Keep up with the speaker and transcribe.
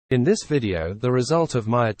In this video, the result of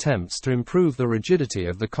my attempts to improve the rigidity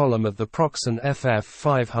of the column of the Proxxon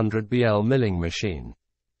FF500 BL milling machine.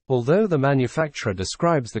 Although the manufacturer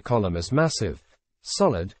describes the column as massive,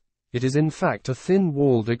 solid, it is in fact a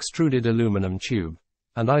thin-walled extruded aluminum tube,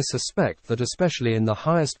 and I suspect that especially in the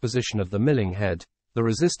highest position of the milling head, the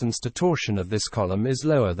resistance to torsion of this column is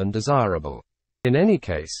lower than desirable. In any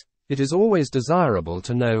case, it is always desirable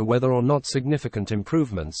to know whether or not significant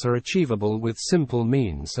improvements are achievable with simple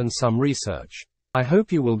means and some research. I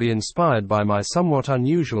hope you will be inspired by my somewhat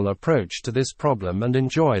unusual approach to this problem and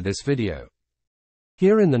enjoy this video.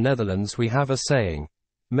 Here in the Netherlands we have a saying,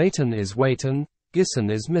 meten is weten, gissen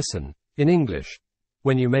is missen. In English,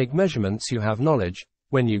 when you make measurements you have knowledge,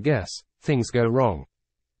 when you guess, things go wrong.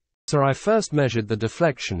 So I first measured the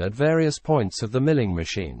deflection at various points of the milling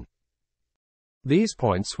machine. These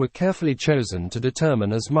points were carefully chosen to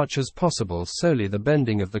determine as much as possible solely the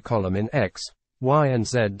bending of the column in X, Y and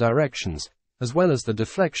Z directions, as well as the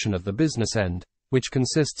deflection of the business end, which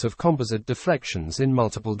consists of composite deflections in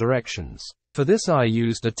multiple directions. For this I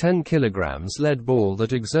used a 10 kg lead ball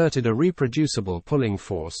that exerted a reproducible pulling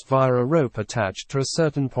force via a rope attached to a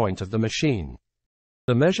certain point of the machine.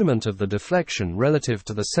 The measurement of the deflection relative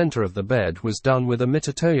to the center of the bed was done with a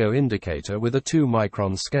Mitutoyo indicator with a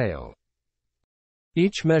 2-micron scale.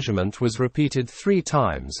 Each measurement was repeated 3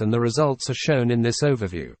 times and the results are shown in this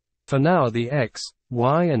overview. For now the X,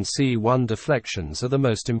 Y and C1 deflections are the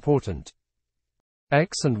most important.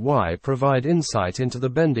 X and Y provide insight into the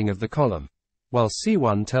bending of the column, while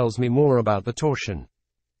C1 tells me more about the torsion.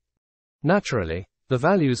 Naturally, the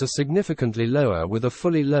values are significantly lower with a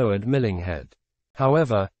fully lowered milling head.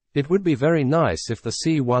 However, it would be very nice if the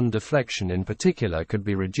C1 deflection in particular could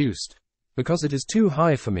be reduced, because it is too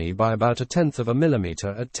high for me by about 1/10 of a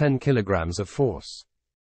millimeter at 10 kilograms of force.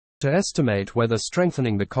 To estimate whether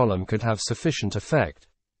strengthening the column could have sufficient effect,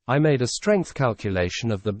 I made a strength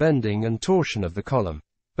calculation of the bending and torsion of the column,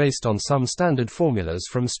 based on some standard formulas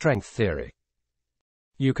from strength theory.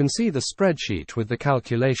 You can see the spreadsheet with the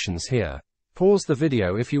calculations here. Pause the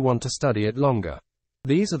video if you want to study it longer.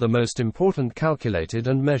 These are the most important calculated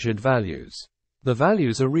and measured values. The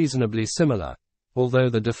values are reasonably similar, although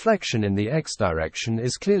the deflection in the X direction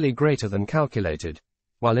is clearly greater than calculated,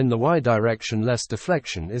 while in the Y direction less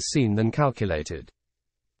deflection is seen than calculated.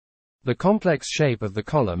 The complex shape of the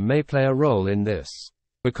column may play a role in this.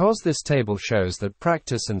 Because this table shows that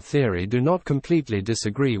practice and theory do not completely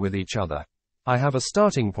disagree with each other, I have a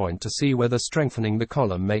starting point to see whether strengthening the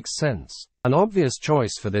column makes sense. An obvious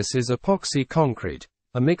choice for this is epoxy concrete,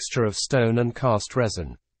 a mixture of stone and cast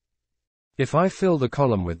resin. If I fill the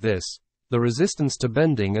column with this, the resistance to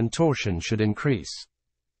bending and torsion should increase.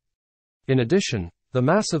 In addition, the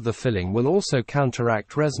mass of the filling will also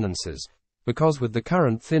counteract resonances, because with the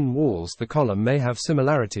current thin walls the column may have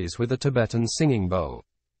similarities with a Tibetan singing bowl.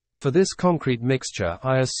 For this concrete mixture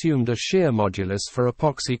I assumed a shear modulus for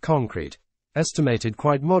epoxy concrete, estimated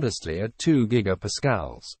quite modestly at 2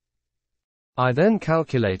 gigapascals. I then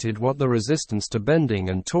calculated what the resistance to bending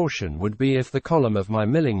and torsion would be if the column of my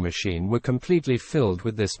milling machine were completely filled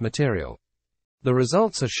with this material. The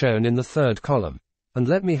results are shown in the third column, and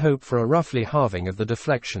let me hope for a roughly halving of the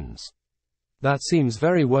deflections. That seems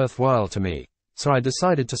very worthwhile to me, so I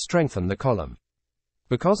decided to strengthen the column.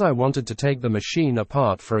 Because I wanted to take the machine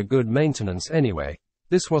apart for a good maintenance anyway,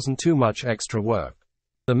 this wasn't too much extra work.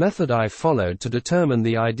 The method I followed to determine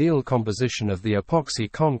the ideal composition of the epoxy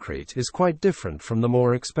concrete is quite different from the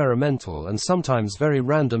more experimental and sometimes very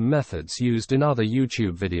random methods used in other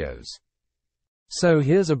YouTube videos. So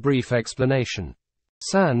here's a brief explanation.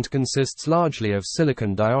 Sand consists largely of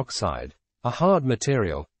silicon dioxide, a hard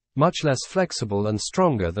material, much less flexible and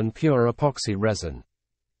stronger than pure epoxy resin.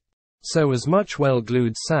 So as much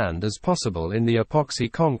well-glued sand as possible in the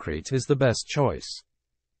epoxy concrete is the best choice.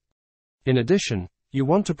 In addition, you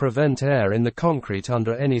want to prevent air in the concrete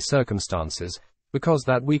under any circumstances, because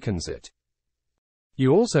that weakens it.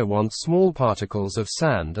 You also want small particles of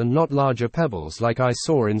sand and not larger pebbles like I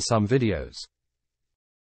saw in some videos.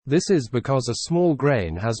 This is because a small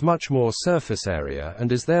grain has much more surface area and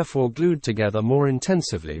is therefore glued together more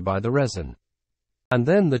intensively by the resin. And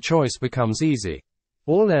then the choice becomes easy.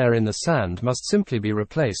 All air in the sand must simply be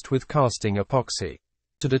replaced with casting epoxy.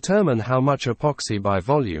 To determine how much epoxy by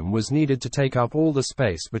volume was needed to take up all the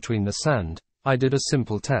space between the sand, I did a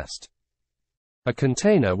simple test. A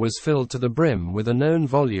container was filled to the brim with a known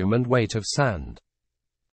volume and weight of sand.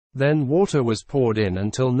 Then water was poured in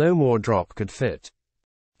until no more drop could fit.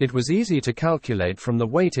 It was easy to calculate from the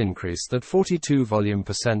weight increase that 42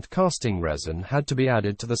 volume% casting resin had to be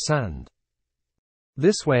added to the sand.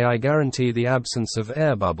 This way I guarantee the absence of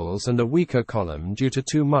air bubbles and a weaker column due to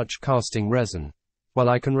too much casting resin, while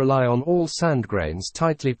I can rely on all sand grains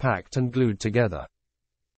tightly packed and glued together.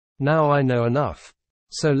 Now I know enough.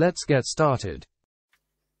 So let's get started.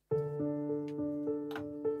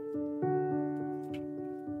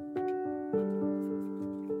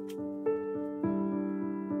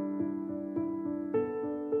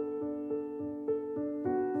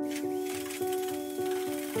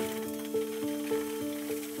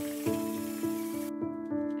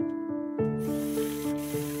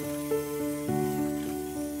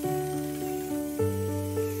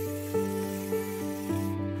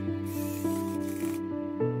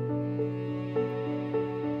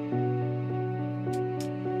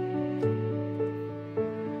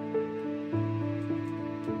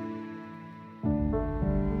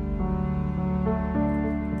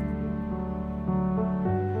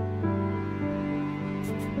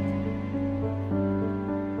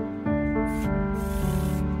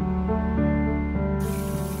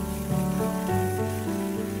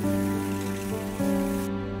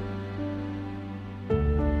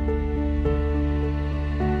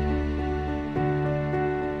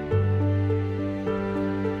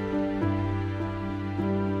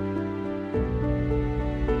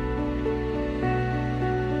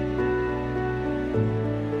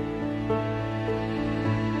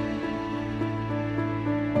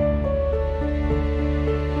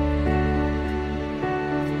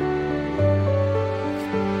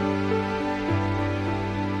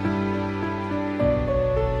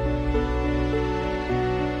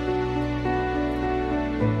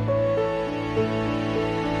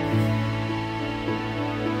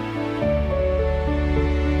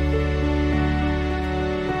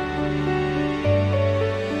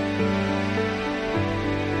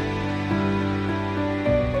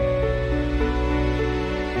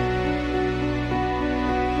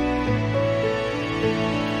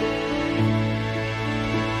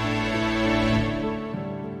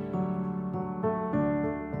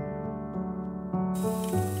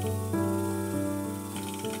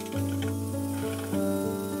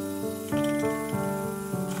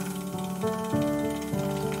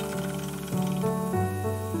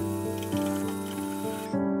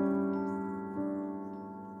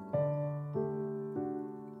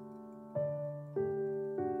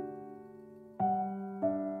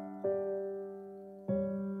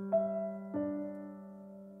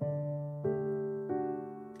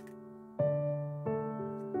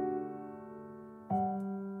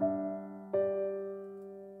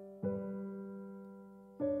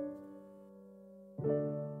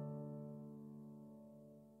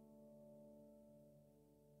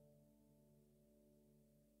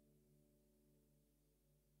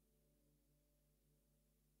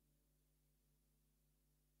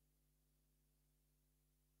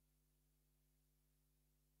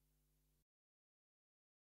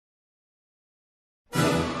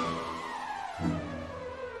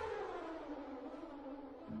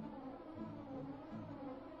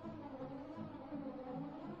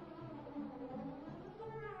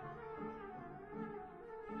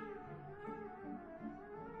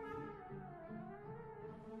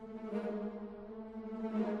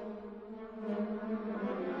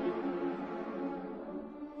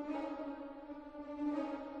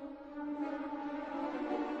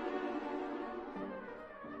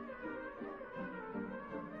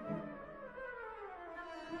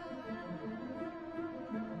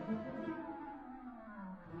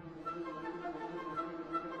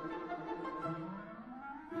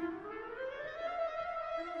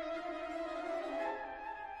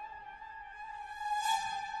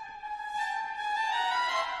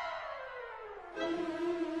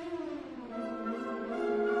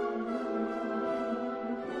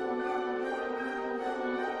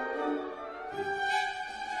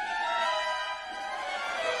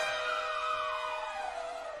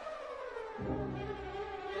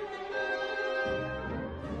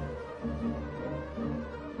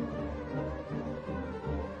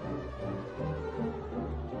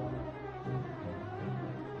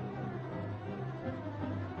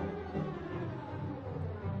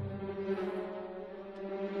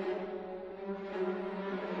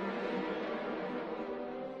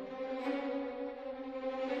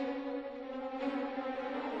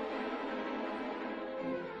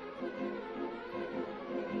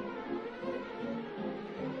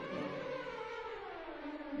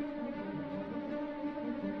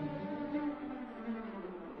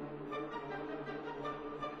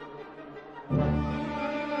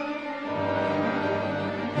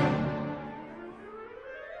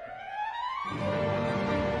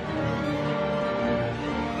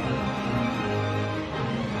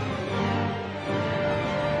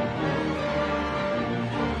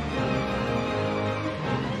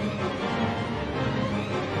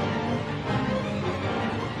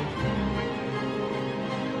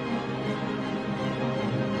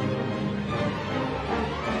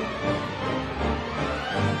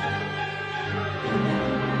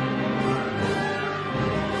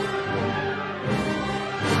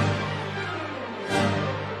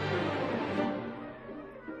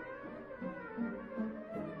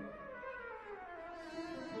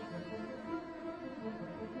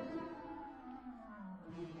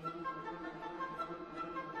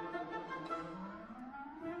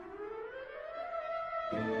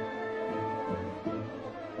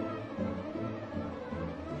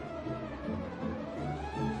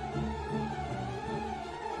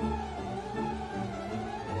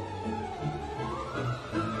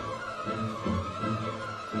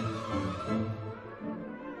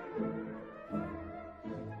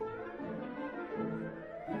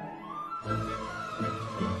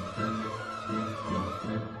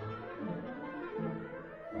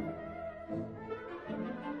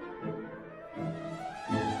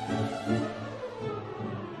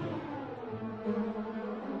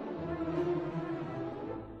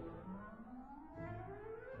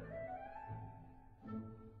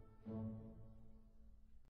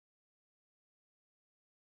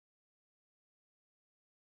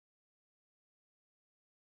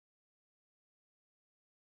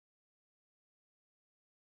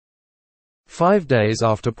 5 days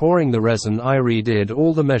after pouring the resin, I redid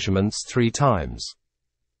all the measurements 3 times.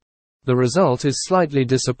 The result is slightly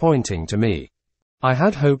disappointing to me. I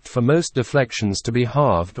had hoped for most deflections to be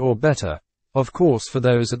halved or better, of course for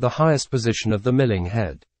those at the highest position of the milling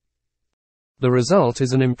head. The result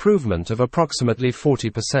is an improvement of approximately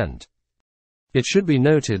 40%. It should be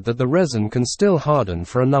noted that the resin can still harden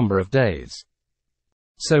for a number of days.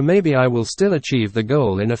 So maybe I will still achieve the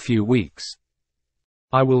goal in a few weeks.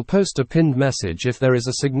 I will post a pinned message if there is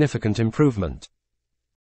a significant improvement.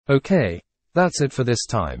 Okay, that's it for this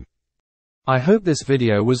time. I hope this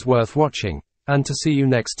video was worth watching, and to see you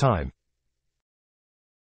next time.